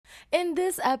In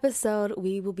this episode,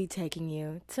 we will be taking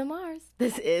you to Mars.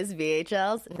 This is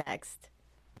VHL's Next.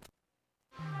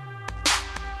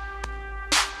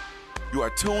 You are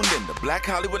tuned in to Black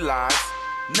Hollywood Live.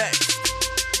 Next.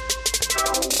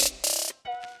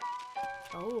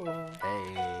 Oh.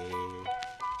 Hey.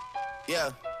 Yeah.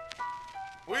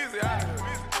 Weezy out here.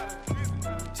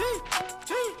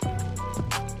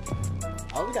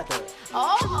 Oh, we got the...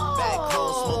 Oh. Back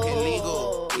home smoking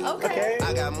legal. Okay.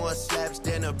 I got more slaps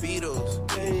than the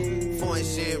Beatles. Hey. Foreign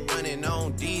shit running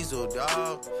on diesel,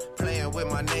 dog. Playing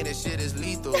with my name, this shit is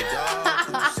lethal, dog.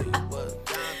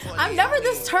 I'm never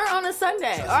this turn on a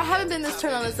Sunday. Or I haven't been this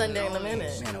turn on a Sunday in a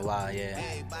minute. Been a while, yeah.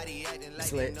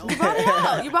 Slit. You brought it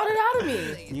out. You brought it out of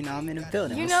me. You know, I'm in the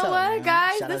building. You What's know up, what, man?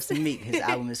 guys? Shout out to Meek. His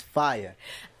album is fire.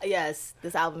 Yes,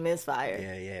 this album is fire.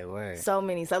 Yeah, word. So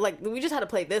many. So like we just had to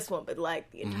play this one, but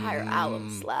like the entire album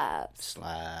slaps.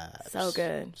 Slaps. So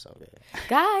good. So good.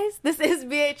 Guys, this is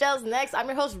VHL's Next. I'm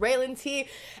your host, Raylan T.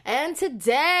 And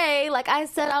today, like I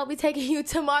said, I'll be taking you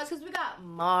to Mars because we got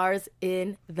Mars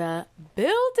in the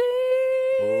building.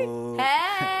 Ooh.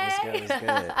 Hey. What's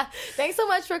good? Thanks so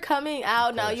much for coming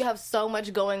out. Now you have so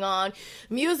much going on.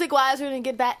 Music-wise, we're going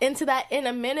to get into that in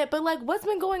a minute. But like, what's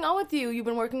been going on with you? You've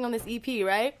been working on this EP,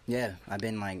 right? Yeah, I've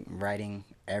been like writing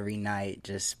every night,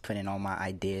 just putting all my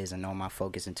ideas and all my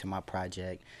focus into my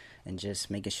project and just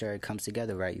making sure it comes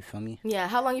together right, you feel me? Yeah.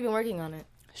 How long you been working on it?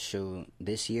 Shoot,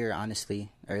 this year, honestly,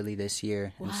 early this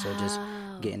year. Wow. I'm still just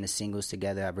getting the singles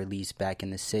together. I released Back in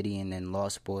the City and then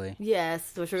Lost Boy.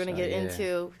 Yes, which we're going to So, get yeah.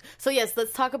 into. So yes,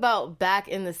 let's talk about Back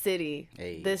in the City,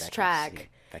 Hey, this Back in the track. City.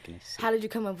 Back in the City. How did you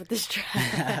come up with this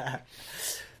track?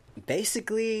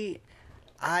 Basically,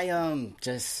 I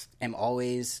just am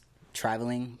always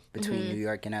traveling between Mm-hmm. New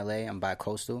York and LA. I'm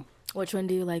bi-coastal. Which one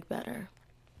do you like better?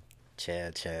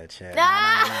 Chill.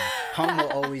 Ah! Home will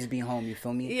always be home, you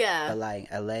feel me? Yeah. But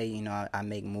like LA, you know, I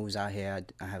make moves out here.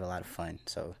 I have a lot of fun.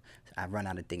 So I run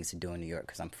out of things to do in New York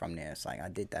because I'm from there. It's like I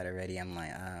did that already. I'm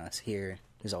like, it's here.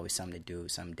 There's always something to do,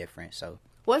 something different. So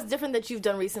What's different that you've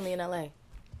done recently in LA?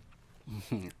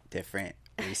 different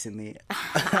recently.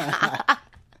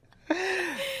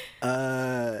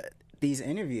 These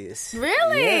interviews.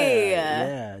 Really?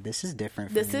 Yeah. This is different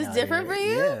for This me is out different for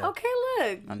here. you? Yeah. Okay,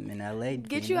 look. I'm in LA.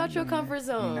 Get you out your comfort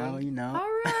zone. You know.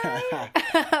 All right.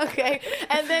 Okay.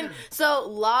 And then, so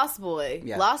Lost Boy.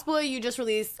 Yeah. Lost Boy, you just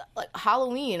released like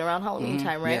around Halloween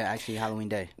time, right? Yeah, actually Halloween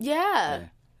Day. Yeah.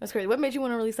 That's crazy. What made you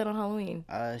want to release that on Halloween?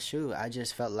 Shoot, I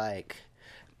just felt like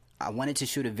I wanted to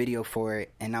shoot a video for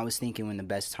it, and I was thinking when the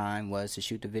best time was to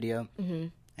shoot the video. Mm-hmm.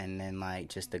 And then, like,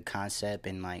 just the concept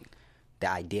and, like, the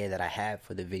idea that I had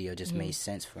for the video just made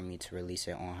sense for me to release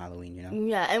it on Halloween, you know?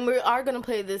 Yeah, and we are going to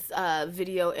play this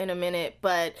video in a minute,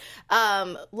 but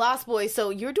Lost Boy,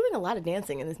 so you're doing a lot of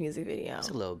dancing in this music video. It's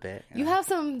a little bit. You have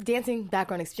some dancing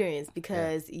background experience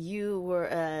because you were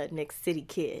a Nick City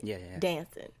kid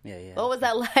dancing. Yeah. What was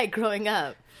that like growing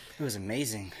up? It was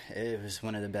amazing. It was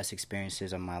one of the best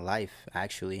experiences of my life,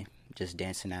 actually. Just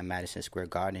dancing at Madison Square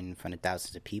Garden in front of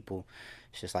thousands of people.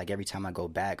 It's just like every time I go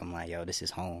back, I'm like, yo, this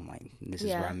is home. Like, this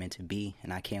is where I'm meant to be.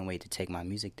 And I can't wait to take my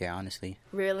music there, honestly.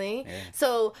 Really? Yeah.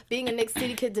 So, being a Nick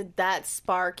City kid, did that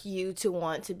spark you to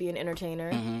want to be an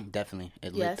entertainer? Definitely.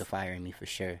 It Yes. lit the fire in me for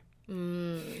sure.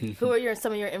 Who are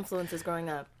some of your influences growing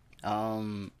up?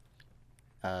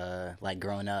 Like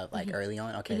growing up, like early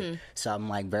on. Okay. Mm-hmm. So I'm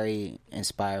like very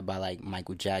inspired by like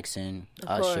Michael Jackson,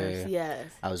 Of Usher. course, yes.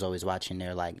 I was always watching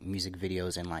their like music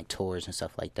videos and like tours and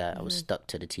stuff like that. I Mm-hmm. was stuck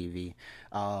to the TV.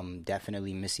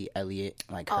 Definitely Missy Elliott,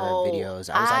 like her videos.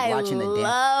 I was like watching the dance.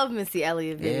 love Missy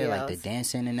Elliott videos. Yeah, like the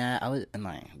dancing and that. I was and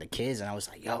like the kids, and I was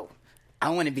like, yo, I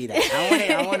want to be that.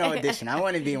 I want to audition. I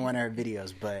want to be in one of her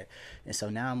videos. And so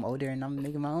now I'm older and I'm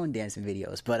making my own dancing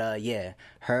videos. But yeah,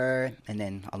 her, and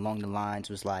then along the lines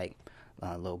was like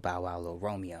Lil Bow Wow, Lil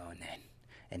Romeo,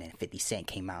 and then 50 Cent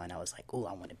came out, and I was like, oh,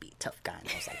 I want to be a tough guy. And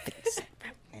I was like, 50 Cent.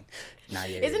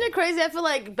 Isn't it crazy? I feel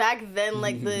like back then,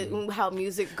 like how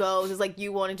music goes is like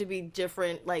you wanted to be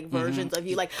different, like versions of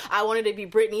you. Like I wanted to be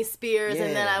Britney Spears,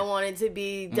 and then I wanted to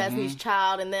be Destiny's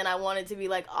Child, and then I wanted to be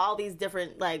like all these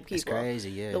different like people. It's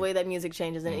crazy, yeah. The way that music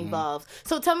changes and evolves.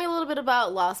 So tell me a little bit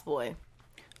about Lost Boy.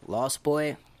 Lost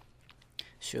Boy.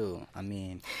 Shoot, I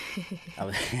mean, I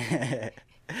was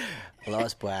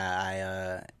Lost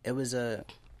Boy. It was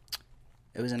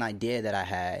an idea that I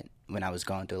had when I was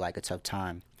going through like a tough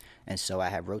time, and so I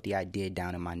had wrote the idea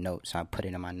down in my notes. So I put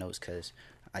it in my notes because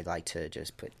I like to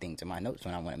just put things in my notes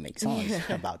when I want to make songs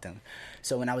about them.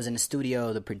 So when I was in the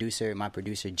studio, my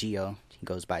producer Gio, he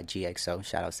goes by GXO.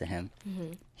 Shout outs to him.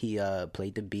 He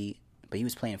played the beat, but he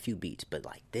was playing a few beats, but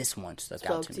like this one stuck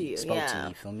out to me. You, Spoke to me,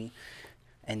 you feel me?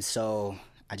 And so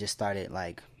I just started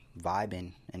like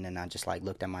vibing, and then I just like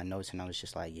looked at my notes, and I was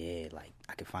just like, yeah, like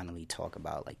I could finally talk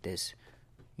about like this,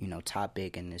 you know,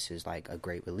 topic, and this is like a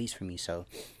great release for me. So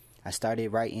I started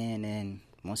writing, and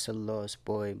Once a Lost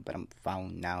Boy, but I'm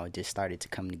found now, it just started to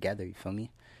come together. You feel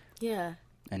me? Yeah.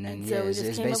 And then so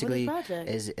it's basically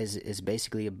it's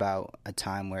basically about a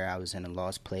time where I was in a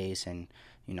lost place and,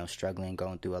 you know, struggling,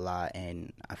 going through a lot,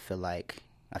 and I felt like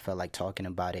talking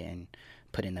about it and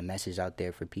putting a message out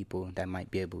there for people that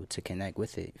might be able to connect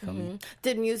with it. You feel me?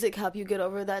 Did music help you get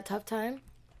over that tough time?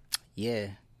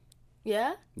 Yeah.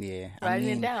 Yeah? Yeah. Writing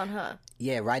it down, huh?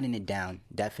 Yeah, writing it down.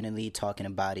 Definitely talking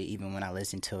about it. Even when I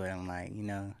listen to it, I'm like, you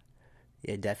know,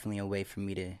 yeah, definitely a way for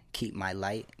me to keep my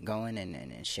light going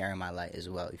and sharing my light as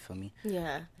well. You feel me?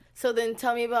 Yeah. So then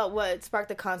tell me about what sparked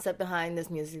the concept behind this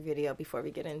music video before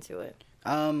we get into it.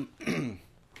 Yeah,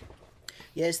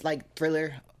 it's like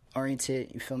thriller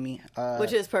oriented, you feel me?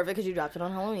 Which is perfect because you dropped it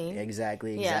on Halloween.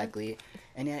 Exactly. Yeah.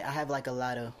 And then I have like a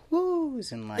lot of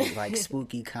woos and like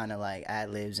spooky kind of like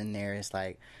ad-libs in there. It's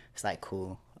like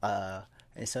cool. And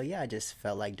so yeah, I just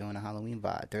felt like doing a Halloween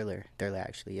vibe. Thriller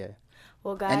actually, yeah.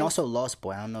 Well, guys. And also Lost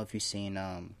Boy. I don't know if you've seen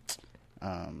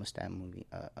what's that movie?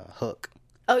 Hook.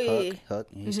 Oh yeah. Hook.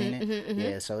 You seen it?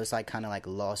 Yeah. So it's like kind of like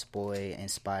Lost Boy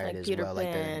inspired like as Peter well,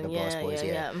 Pan. like the Lost Boys.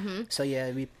 Yeah. Mm-hmm. So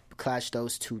yeah, we clashed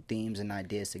those two themes and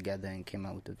ideas together and came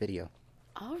out with the video.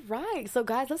 All right. So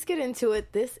guys, let's get into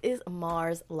it. This is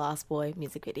Mars Lost Boy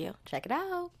music video. Check it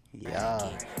out. Yeah.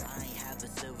 I ain't have a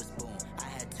silver spoon. I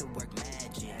had to work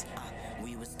magic.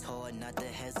 We was taught not to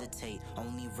hesitate,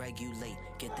 only regulate.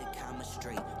 Get the comma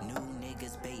straight. New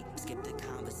niggas bait. Skip the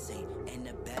conversate. In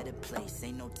a better place.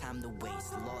 Ain't no time to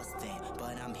waste. Lost thing,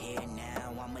 but I'm here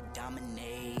now. I'ma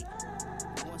dominate.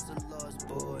 Once a lost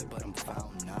boy, but I'm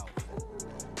found now.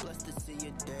 Blessed to see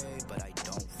a day, but I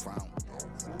don't frown.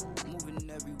 Moving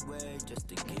everywhere just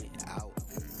to get out.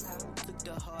 Took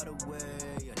the heart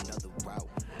away, another route.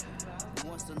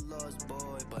 Once a lost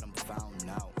boy, but I'm found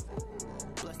now.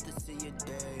 Blessed to see a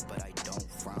day, but I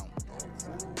don't frown.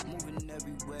 Moving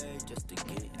everywhere just to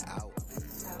get out.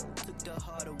 Took the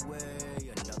heart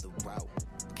away, another route.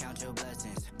 Count your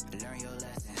blessings, learn your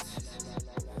lessons.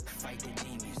 Fight the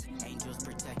demons, angels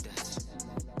protect us.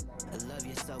 Love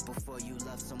yourself before you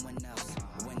love someone else.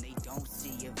 When they don't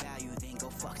see your value, then go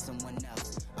fuck someone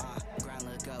else. Grind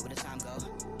look up, where the time go?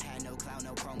 Had no clown,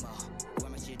 no promo.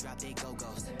 Where my shit drop, they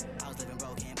go-go's. I was living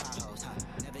broke in potholes,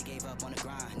 Never gave up on the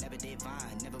grind, never did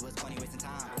fine. Never was funny, wasting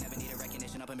time. Never needed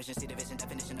recognition, up a mission, see the vision,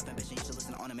 definition of ambition. You should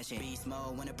listen on a mission. Beast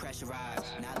mode when the pressure rise.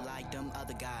 Not like them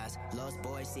other guys. Lost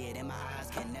boys, see it in my eyes.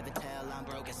 Can never tell I'm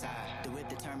broke inside. The whip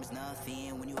determines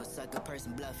nothing when you a sucker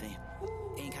person bluffing.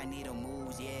 Incognito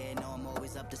moves, yeah, know I'm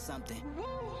always up to something.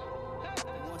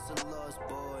 Once a lost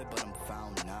boy, but I'm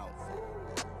found now.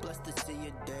 Blessed to see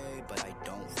a day, but I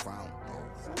don't frown.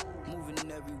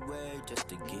 Moving everywhere just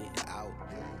to get out.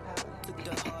 Took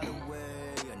the heart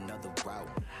away, another route.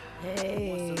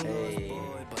 Hey.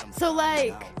 Boy, but I'm So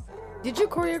like, did you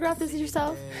choreograph this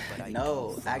yourself?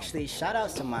 No, actually, shout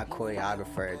outs to my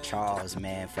choreographer, Charles,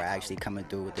 man, for actually coming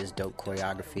through with this dope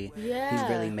choreography. Yeah.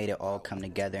 He really made it all come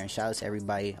together. And shout out to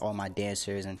everybody, all my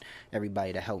dancers, and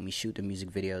everybody that helped me shoot the music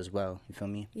video as well. You feel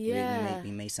me? Yeah. We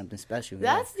made something special.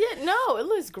 That's it. No, it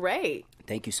looks great.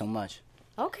 Thank you so much.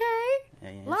 Okay.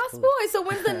 Yeah, Lost cool. Boy. So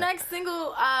when's the next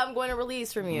single I'm going to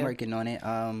release from you? I'm working on it.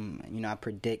 You know, I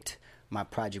predict my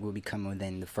project will be coming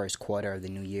within the first quarter of the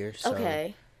new year. So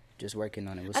Okay. just working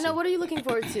on it. We'll I know. see. What are you looking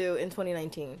forward to in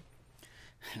 2019?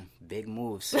 Big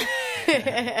moves. Yeah. Really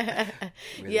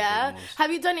big moves.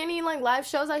 Have you done any like live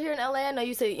shows out here in LA? I know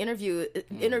you say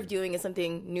interviewing is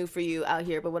something new for you out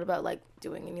here, but what about like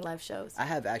doing any live shows? I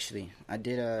have actually. I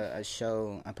did a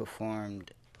show. I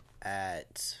performed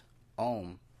at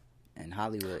Ohm in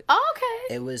Hollywood. Oh,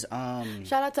 okay. It was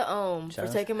Shout out to Ohm for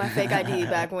out. taking my fake ID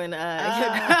back when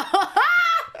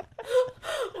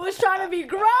was trying to be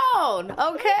grown.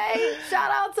 Okay.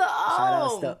 Shout out to Ohm. shout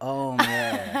outs to Ohm.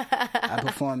 Yeah, I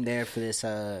performed there for this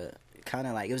kind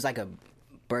of like it was like a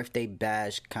birthday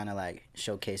bash kind of like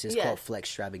showcase. It's Yeah. called Flex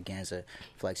Extravaganza.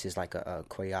 Flex is like a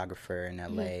choreographer in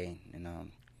LA,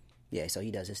 and yeah, so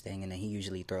he does his thing, and then he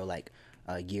usually throw like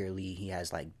yearly. He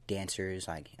has like dancers,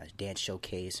 like a dance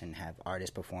showcase, and have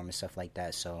artists perform and stuff like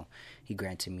that. So he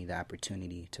granted me the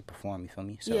opportunity to perform. You feel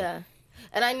me? So, Yeah.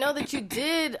 And I know that you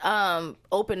did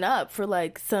open up for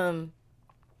like some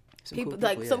people,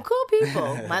 like yeah. some cool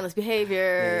people. Mindless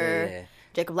Behavior. Yeah.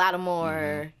 Jacob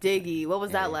Lattimore, Diggy. What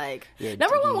was that like? Yeah,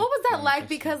 Number Diggy, one, what was that like?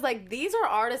 interesting. Because like these are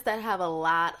artists that have a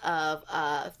lot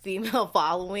of female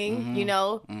following. You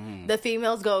know, the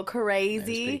females go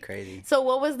crazy. pretty crazy. So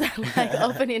what was that like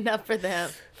opening up for them?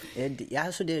 I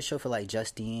also did a show for like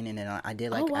Justine, and then I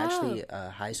did like Oh, wow. actually a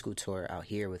high school tour out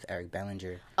here with Eric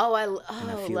Bellinger Oh, I and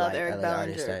a few love like Eric LA Bellinger.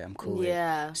 artists that I'm cool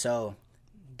Yeah. with. So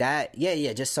that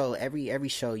just so every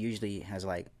show usually has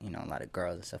like, you know, a lot of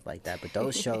girls and stuff like that. But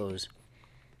those shows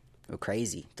were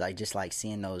crazy. Like just like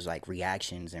seeing those like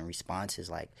reactions and responses.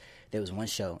 Like there was one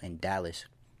show in Dallas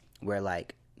where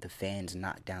like the fans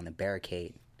knocked down the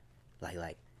barricade.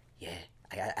 Like yeah.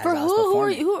 As For I was who? Who are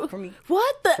performing. you? For me.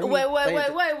 What the? For me.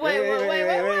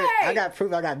 Wait. I got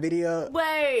proof. I got video.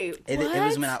 Wait. It what?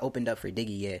 was when I opened up for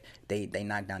Diggy. Yeah, they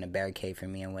knocked down the barricade for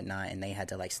me and whatnot, and they had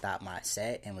to like stop my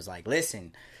set and was like,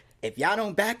 "Listen, if y'all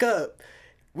don't back up,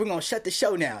 we're gonna shut the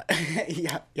show down."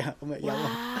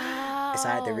 Wow. So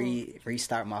I had to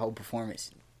restart my whole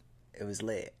performance. It was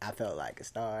lit. I felt like a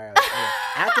star.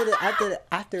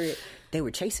 After it, they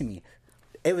were chasing me.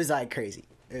 It was like crazy.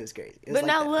 It was crazy. It was But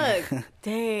like now that. look,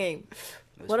 dang,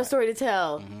 what a fun. story to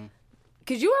tell.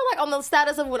 Cause you were like on the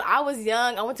status of when I was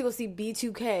young. I went to go see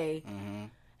B2K, and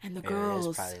the Yeah, girls. it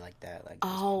was probably like that. Like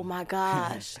Oh my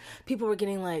gosh. People were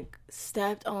getting like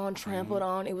stepped on, trampled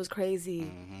on. It was crazy.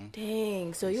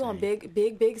 Dang. So you on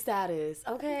big status.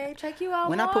 Okay, check you out.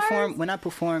 when Mars. I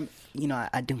perform, you know,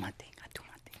 I do my thing.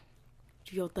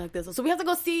 Yo, thug this. So we have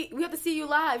to see you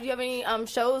live. Do you have any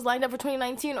shows lined up for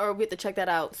 2019, or we have to check that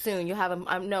out soon? You have them,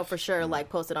 I know for sure, like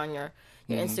posted on your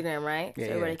Instagram, right? Yeah,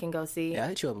 so everybody can go see. Yeah, I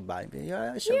hit you up about it.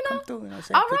 Yeah, that show You know? come through. You know what I'm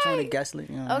saying? All Put you on the right. guest list.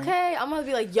 You know what I mean? Okay, I'm gonna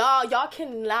be like, y'all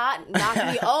cannot knock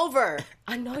me over.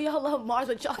 I know y'all love Mars,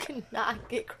 but y'all cannot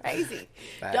get crazy.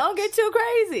 Facts. Don't get too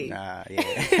crazy. Nah,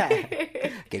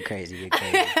 yeah. Get crazy.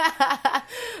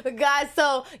 Guys,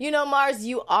 so you know, Mars,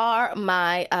 you are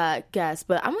my guest,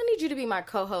 but I'm gonna need you to be my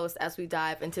co-host as we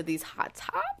dive into these hot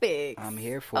topics. I'm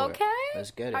here for it. Okay,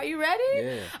 Let's get it. Are you ready?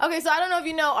 Yeah. Okay, so I don't know if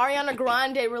you know, Ariana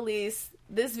Grande released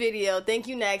this video, Thank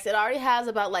You Next. It already has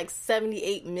about like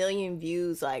 78 million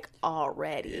views, like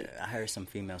already. Yeah, I heard some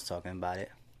females talking about it.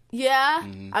 Yeah,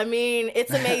 I mean,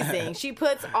 it's amazing. She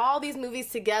puts all these movies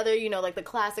together, you know, like the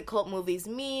classic cult movies,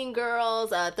 Mean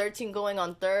Girls, 13 Going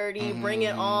on 30, Bring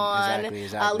It On,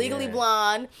 Exactly, Legally yeah.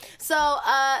 Blonde. So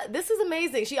this is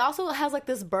amazing. She also has like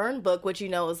this Burn book, which you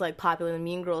know is like popular in the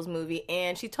Mean Girls movie,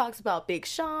 and she talks about Big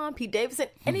Sean, Pete Davidson,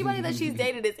 anybody that she's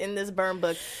dated is in this Burn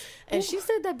book, and she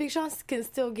said that Big Sean can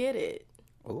still get it.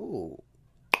 Ooh.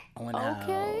 I wonder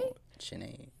Okay. how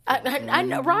Sinead. I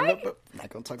know, right? Not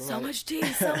gonna talk about So it.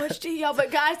 much tea, y'all.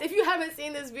 But guys, if you haven't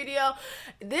seen this video,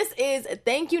 this is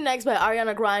Thank You Next by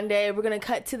Ariana Grande. We're gonna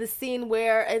cut to the scene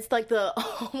where it's like the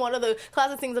one of the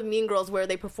classic things of Mean Girls where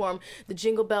they perform the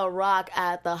Jingle Bell Rock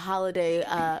at the holiday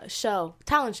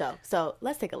talent show. So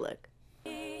let's take a look.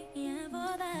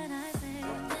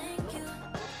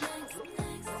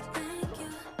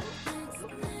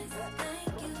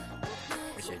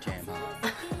 It's your jam,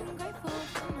 huh?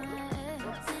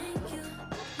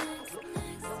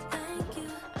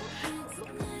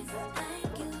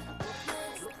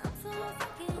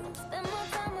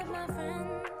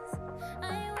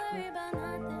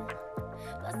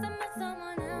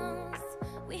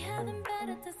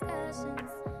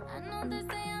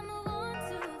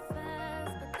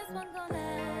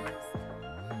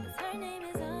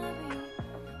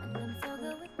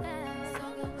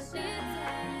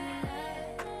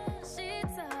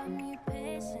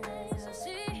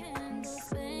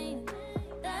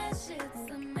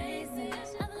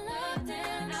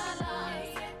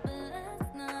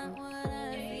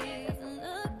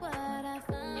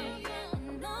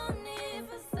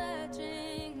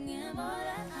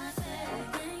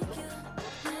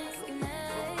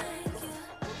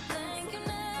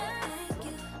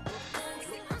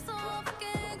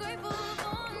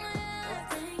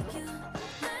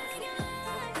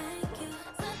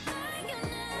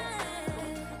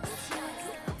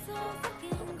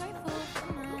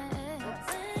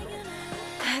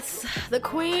 That's the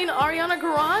Queen Ariana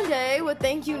Grande with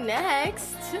Thank You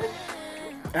Next.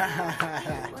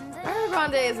 Ariana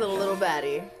Grande is a little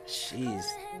baddie. She's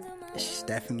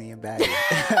definitely a baddie.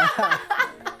 Ariana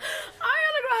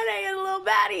Grande is a little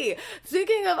baddie.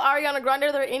 Speaking of Ariana Grande,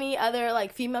 are there any other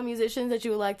like female musicians that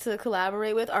you would like to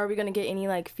collaborate with? Are we gonna get any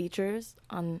like features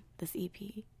on this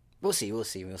EP? We'll see.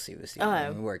 Okay.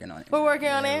 We're working on it. We're working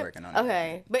on it. We're working on it.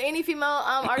 Okay, but any female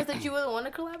artists that you would want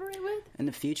to collaborate with? In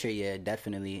the future, yeah,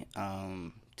 definitely.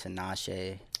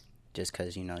 Tinashe. just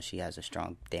because she has a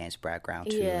strong dance background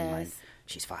too, Yes. and like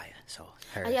she's fire. So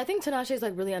her, Yeah, I think Tinashe is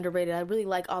like really underrated. I really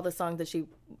like all the songs that she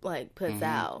like puts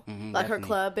out, like her definitely.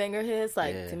 club banger hits.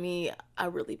 Like Yeah. to me, I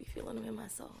really be feeling them in my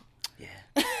soul.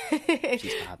 yeah,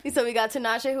 she's popping. So we got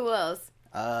Tinashe. Who else?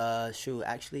 Shoot,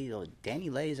 actually, Danny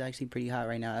Lay is actually pretty hot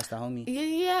right now. That's the homie.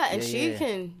 Yeah, and Yeah, she yeah.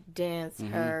 can dance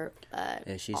her.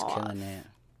 Yeah, she's off. killing it.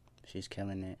 She's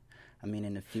killing it. I mean,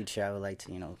 in the future, I would like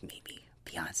to, maybe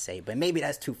Beyonce, but maybe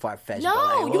that's too far fetched. No,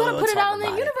 like, you gotta we'll put it talk out in the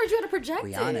about universe. You gotta project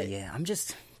Rihanna, it. yeah, I'm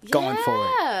just going for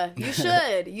it. Yeah, you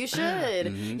should. You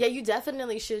should. Yeah, you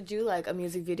definitely should do like a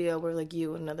music video where like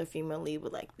you and another female lead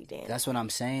would like be dancing. That's what I'm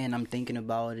saying. I'm thinking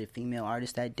about a female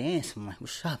artist that dance. I'm like,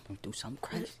 what's up? I'm do something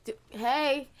crazy.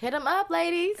 Hey, hit him up,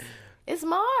 ladies. It's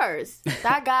Mars.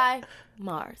 That guy,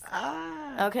 Mars.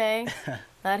 Okay?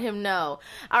 Let him know.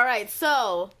 All right,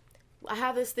 so I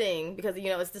have this thing because,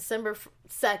 it's December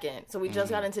 2nd, so we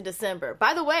just got into December.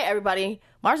 By the way, everybody,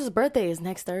 Mars's birthday is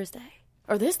next Thursday.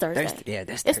 Or this Thursday.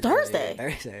 This It's Thursday. Yeah,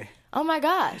 Thursday. Oh my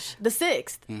gosh, the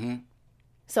 6th. Mm-hmm.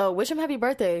 So wish him happy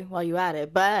birthday while you at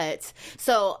it. But,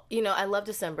 so, I love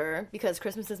December because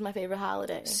Christmas is my favorite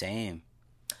holiday. Same.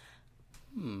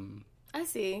 I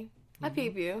see. I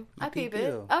peep you. I peep peep it.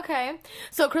 you. Okay.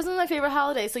 So Christmas is my favorite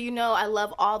holiday. So I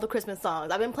love all the Christmas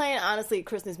songs. I've been playing, honestly,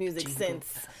 Christmas music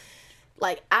since,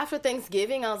 like, after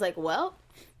Thanksgiving. I was like, well,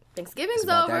 Thanksgiving's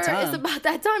about over. that time. It's about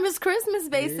that time. It's Christmas,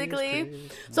 basically.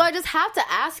 So I just have to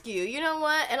ask you, you know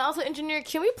what? And also, engineer,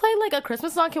 can we play, like, a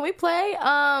Christmas song? Can we play,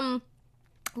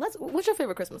 what's your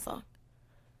favorite Christmas song?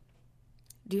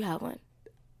 Do you have one?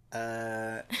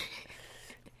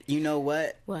 You know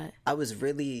what? What? I was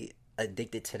really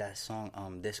addicted to that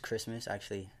song This Christmas,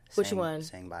 actually. Which one?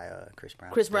 Sang by Chris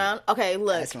Brown. Chris Brown? Okay,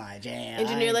 look. That's my jam.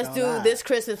 Engineer, I ain't let's gonna do lie. This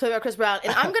Christmas, play by Chris Brown.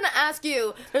 And I'm going to ask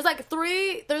you, there's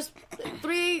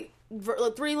three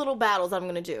little battles I'm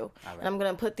going to do. All right. And I'm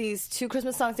going to put these two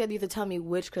Christmas songs together. You have to tell me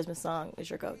which Christmas song is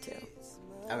your go-to.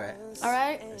 All right. All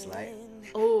right? It's like,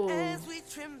 Ooh.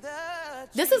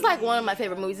 This is like one of my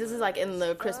favorite movies. This is like in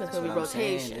the Christmas movie what I'm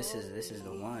saying, rotation. this is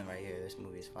the one right here. This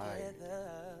movie is fire.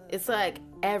 It's like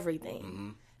everything. Mm-hmm.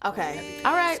 Okay.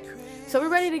 All right. So we're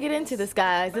ready to get into this,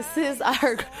 guys. This is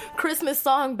our Christmas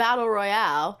song battle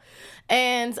royale.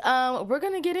 And we're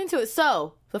going to get into it.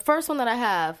 So the first one that I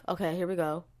have. Okay, here we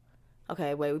go.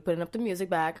 Okay, wait. We're putting up the music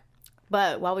back.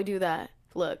 But while we do that,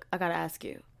 look, I got to ask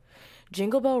you.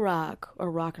 Jingle Bell Rock or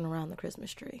Rockin' Around the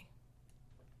Christmas Tree?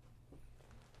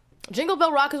 Jingle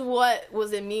Bell Rock is what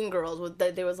was in Mean Girls.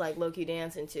 That there was like Loki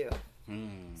dancing to.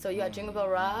 So you got Jingle Bell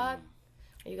Rock.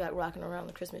 Or you got Rockin' Around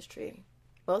the Christmas Tree.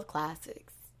 Both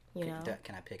classics, you know.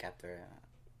 Can I pick after?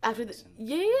 After the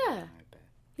yeah.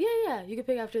 You can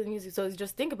pick after the music. So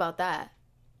just think about that.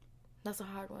 That's a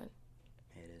hard one.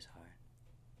 It is hard.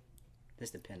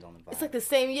 This depends on the vibe. It's like the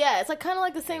same. Yeah, it's like kind of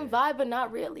like the same vibe, but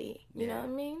not really. You know what I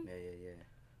mean? Yeah.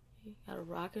 You got a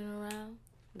Rockin' Around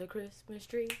the Christmas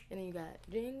Tree, and then you got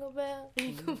Jingle Bell,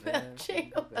 Jingle Bell,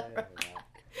 Jingle Bell Rock.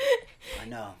 I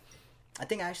know. I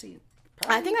think I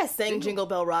sang Jingle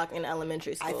Bell Rock in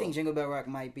elementary school. I think Jingle Bell Rock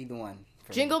might be the one.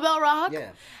 Jingle Bell Rock? Yeah.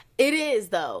 It is,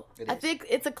 though. I is. think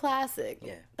it's a classic.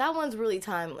 Yeah. That one's really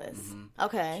timeless.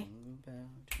 Okay. Jingle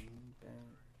Bell.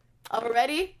 Are we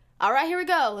ready? All right, here we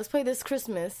go. Let's play this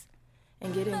Christmas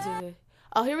and get into it.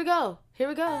 Oh, here we go.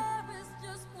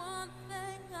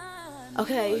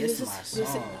 Okay. This is my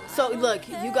song. So, look,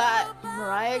 you got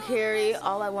Mariah Carey,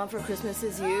 All I Want for Christmas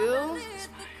Is You.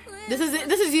 This is it.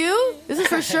 This is you? This is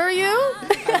for sure you?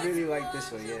 I really like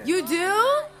this one, yeah. You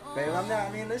do? Babe, I'm not.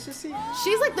 I mean, let's just see.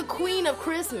 She's like the queen of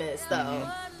Christmas, though.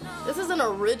 This is an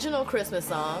original Christmas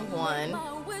song, one.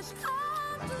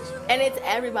 And it's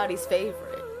everybody's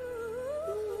favorite.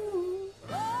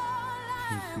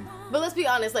 But let's be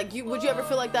honest, like, would you ever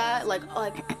feel like that?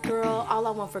 Like, girl, all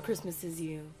I want for Christmas is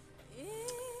you.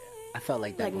 I felt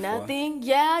like that Like before. nothing?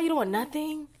 Yeah, you don't want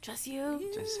nothing? Just you?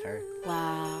 Just her.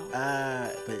 Wow.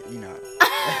 But you know.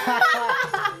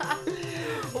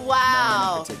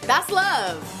 Wow. That's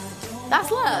love. That's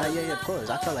love. Yeah, of course.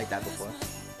 I felt like that before.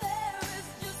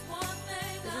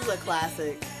 This is a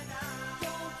classic.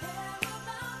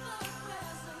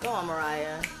 Go on,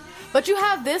 Mariah. But you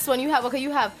have this one. You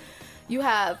have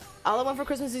All I Want for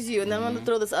Christmas Is You, and then I'm gonna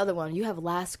throw this other one. You have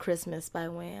Last Christmas by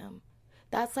Wham.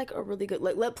 That's like a really good.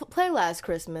 Like, play Last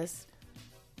Christmas.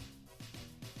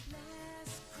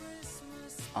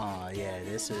 Oh yeah,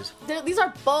 this is. These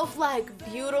are both like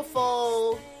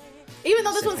beautiful. Even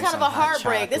though this one's kind of a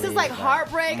heartbreak, this is like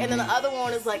heartbreak, and then the other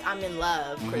one is like I'm in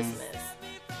love, Christmas.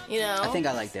 You know. I think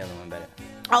I like the other one better.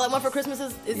 All I Want for Christmas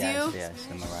is Yes, you. yes,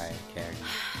 the Mariah Carey.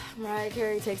 Mariah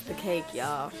Carey takes the cake,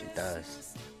 y'all. She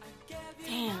does.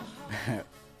 Damn.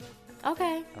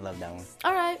 Okay. I love that one.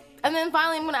 All right. And then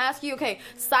finally, I'm going to ask you, okay,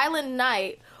 Silent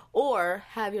Night or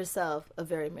have yourself a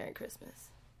very Merry Christmas?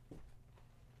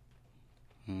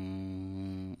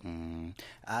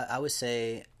 I would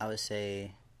say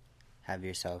have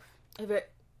yourself.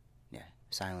 Yeah.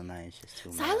 Silent Night is just too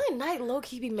much. Silent Night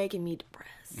low-key be making me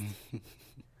depressed.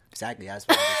 Exactly. That's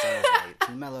what I was saying. Like,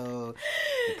 too mellow,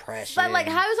 depression. But like,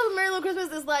 have yourself a Merry Little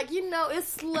Christmas is like, it's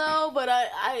slow, but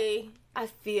I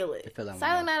feel it. feel like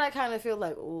Silent Night, I kind of feel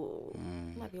like, ooh,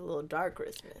 might be a little dark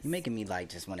Christmas. You're making me like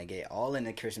just want to get all in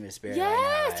the Christmas spirit. Yes,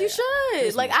 right now. you should.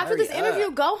 Christmas, like after this hurry interview,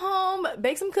 up. go home,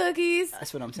 bake some cookies.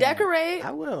 That's what I'm saying. Decorate.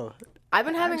 I will. I've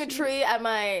been having a tree at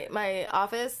my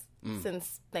office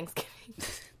since Thanksgiving.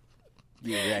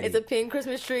 You're ready. It's a pink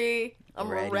Christmas tree. I'm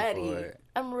ready. for it.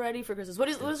 I'm ready for Christmas. What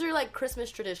is your like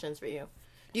Christmas traditions for you?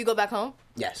 Do you go back home?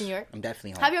 Yes. New York? I'm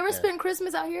definitely home. Have you ever spent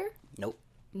Christmas out here? Nope.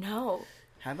 No.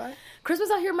 Have I? Christmas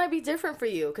out here might be different for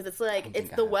you because it's like think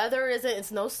it's I the have. weather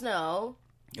it's no snow.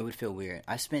 It would feel weird.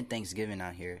 I spent Thanksgiving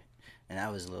out here, and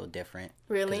that was a little different.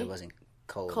 Really? Because it wasn't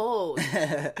cold. Cold.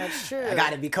 That's true. I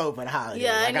gotta be cold for the holidays.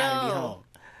 Yeah, I gotta know. be home.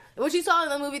 What you saw in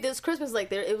the movie this Christmas,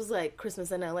 like it was like Christmas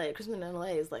in LA. Christmas in LA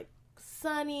is like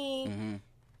sunny,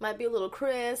 might be a little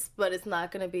crisp, but it's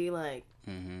not gonna be like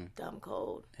dumb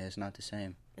cold. It's not the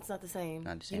same. It's not the same.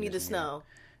 Not the same You need as the New York. snow.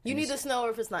 You need the snow,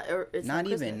 or if it's not, or it's Not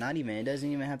Christmas. even. It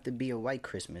doesn't even have to be a white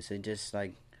Christmas. It just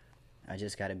like I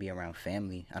just gotta be around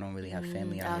family. I don't really have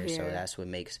family out out here, so here. that's what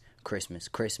makes Christmas.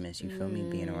 You feel me?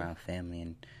 Being around family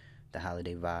and the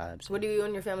holiday vibes. What do you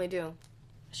and your family do?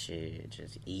 Shit,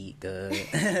 just eat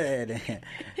good,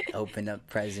 open up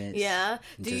presents. Yeah.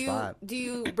 and Do just you vibe. do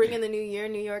you bring in the New Year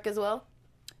in New York as well?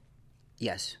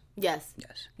 Yes. Yes.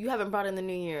 Yes. You haven't brought in the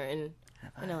New Year in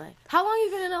LA. How long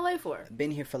you been in LA for?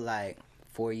 Been here for like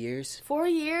 4 years. 4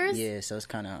 years. Yeah, so it's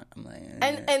kind of I'm like.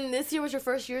 And this year was your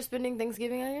first year spending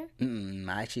Thanksgiving out here?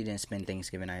 I actually didn't spend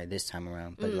Thanksgiving out here this time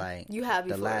around, but like You have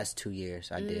the before. last 2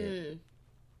 years I did.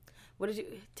 What did you?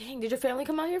 Dang, did your family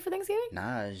come out here for Thanksgiving?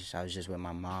 Nah, I was just with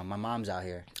my mom. My mom's out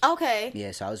here. Okay. Yeah,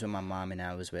 so I was with my mom and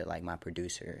I was with like my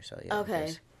producer. So yeah. Okay.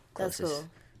 just That's closest cool.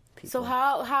 people. So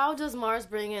how does Mars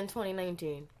bring in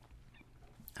 2019?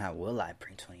 How will I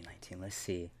bring 2019? Let's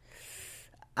see.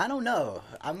 I don't know.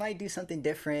 I might do something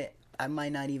different. I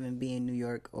might not even be in New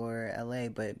York or LA,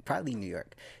 but probably New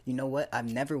York. You know what?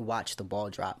 I've never watched the ball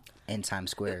drop in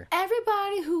Times Square.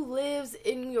 Everybody who lives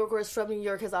in New York or is from New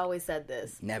York has always said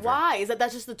this. Never. Why? Is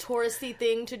that's just the touristy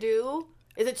thing to do?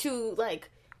 Is it too like?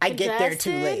 I get there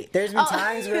too congested? late. There's been Oh.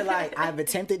 times where like I've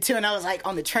attempted to, and I was like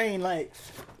on the train, like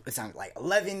it sounds like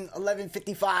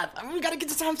 11:55. We gotta get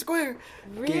to Times Square.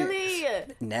 Really?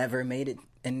 Never made it.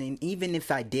 And then even if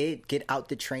I did get out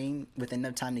the train with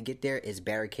enough time to get there, it's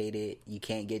barricaded. You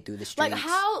can't get through the streets.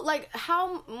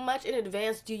 How much in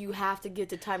advance do you have to get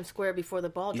to Times Square before the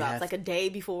ball drops? have- Like a day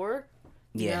before?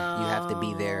 Yeah, you have to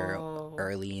be there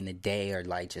early in the day, or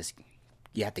like just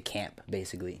you have to camp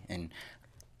basically, and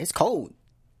it's cold.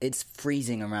 It's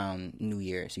freezing around New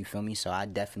Year's. You feel me? So I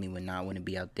definitely would not want to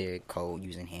be out there cold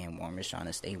using hand warmers, trying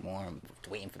to stay warm,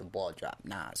 waiting for the ball drop.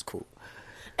 Nah, it's cool.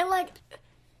 And like,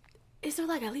 is there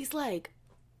like at least like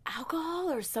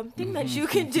alcohol or something that you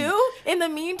can do in the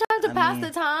meantime to pass the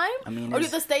time? Or do you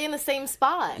have to stay in the same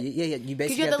spot? Yeah. You Because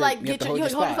basically you have to like you have get to your hold your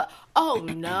spot. Oh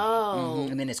no!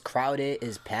 And then it's crowded,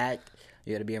 it's packed.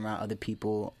 You got to be around other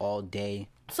people all day.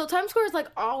 So Times Square is like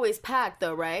always packed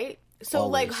though, right? So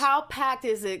like, Always. how packed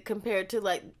is it compared to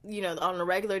like on a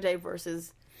regular day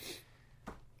versus?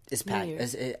 It's packed.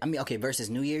 Year's. Okay, versus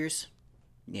New Year's,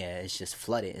 yeah, it's just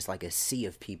flooded. It's like a sea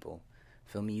of people.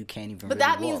 Feel me? You can't even. But really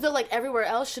that means walk. that like everywhere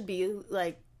else should be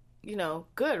like,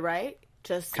 good, right?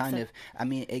 Just Kind of. I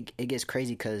mean, it gets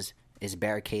crazy because it's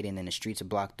barricaded and the streets are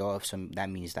blocked off. So that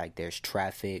means like there's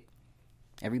traffic.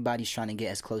 Everybody's trying to get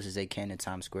as close as they can to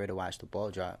Times Square to watch the ball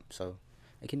drop. So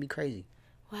it can be crazy.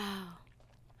 Wow.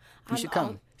 You should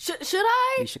come. Should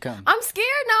I? You should come. I'm scared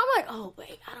now. I'm like, oh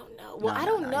wait, I don't know. Well, No, I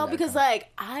don't you know gotta because come. like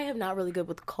I am not really good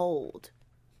with cold.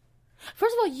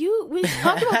 First of all, we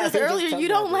talked about this We just earlier. talked You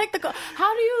about don't this. like the cold.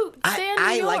 How do you stand in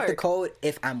I New York? like the cold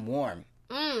if I'm warm.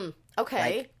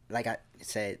 Okay, Like I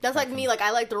said. that's like me. Like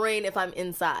I like the rain if I'm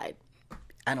inside.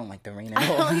 I don't like the rain at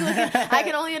all. I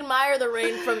can only admire the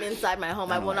rain from inside my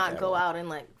home. I don't will like not that go at all. out and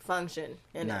like function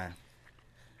in Nah. it.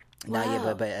 Nah, yeah,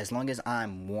 Wow. but as long as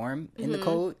I'm warm in Mm-hmm. the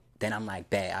cold, then I'm like,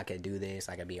 bet I could do this.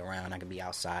 I could be around. I could be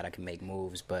outside. I can make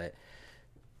moves. But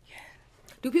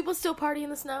Do people still party in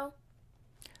the snow?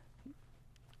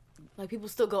 Like people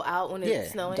still go out when it's yeah,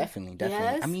 snowing? definitely.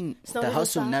 Yes? I mean, Snow the doesn't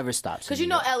hustle stop? never stops. Because in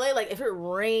New York. LA, like if it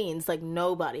rains, like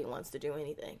nobody wants to do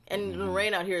anything, and the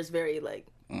rain out here is very like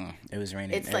It was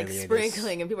raining. It's like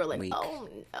sprinkling, and people are like, week. "Oh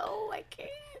no, I can't."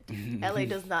 LA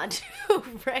does not do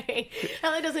rain.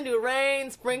 LA doesn't do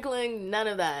rain, sprinkling, none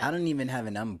of that. I don't even have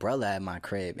an umbrella at my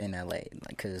crib in LA,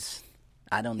 like, cause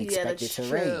I don't expect it to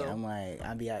rain. I'm like,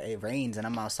 I'll be out, it rains, and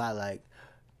I'm outside like,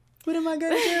 what am I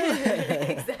gonna do?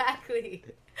 Exactly.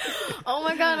 Oh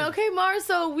my God. Okay, Mars.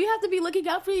 So we have to be looking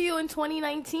out for you in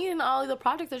 2019 and all of the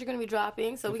projects that you're going to be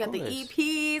dropping. So we got the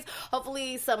EPs,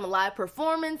 hopefully some live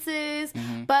performances.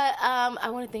 But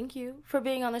I want to thank you for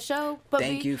being on the show. But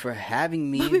thank you for having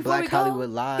me, Black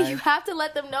Hollywood Live. You have to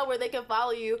let them know where they can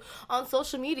follow you on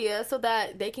social media so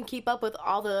that they can keep up with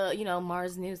all the,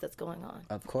 Mars news that's going on.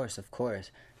 Of course.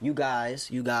 You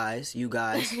guys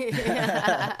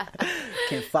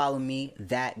can follow me,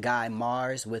 That Guy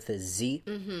Mars with a Z.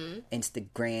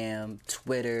 Instagram,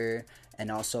 Twitter,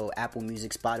 and also Apple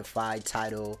Music, Spotify,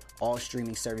 Tidal, all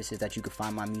streaming services that you can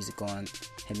find my music on.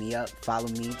 Hit me up, follow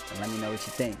me, and let me know what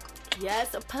you think.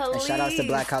 Yes, please. And shout out to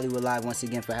Black Hollywood Live once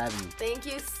again for having me. Thank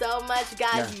you so much,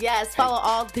 guys. Yes, follow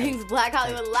all things Black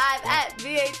Hollywood Live at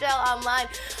VHL Online.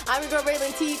 I'm your girl,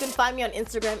 Raylan T. You can find me on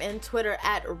Instagram and Twitter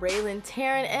at Raylan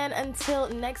Taryn. And until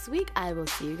next week, I will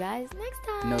see you guys next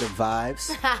time. Know the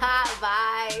vibes.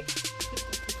 Bye.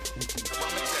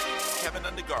 Kevin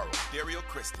Undergaro, Dario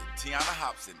Kristen, Tiana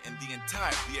Hobson, and the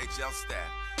entire VHL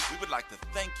staff, we would like to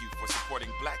thank you for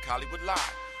supporting Black Hollywood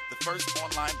Live, the first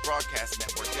online broadcast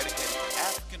network dedicated to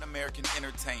African American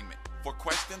entertainment. For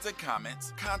questions and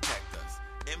comments, contact us.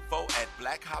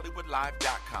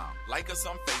 info@blackhollywoodlive.com. Like us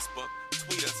on Facebook,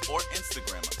 tweet us, or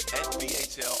Instagram us at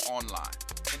VHL Online.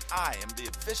 And I am the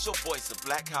official voice of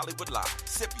Black Hollywood Live,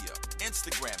 Scipio,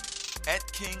 Instagram me at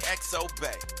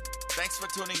KingXOBay. Thanks for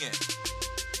tuning in.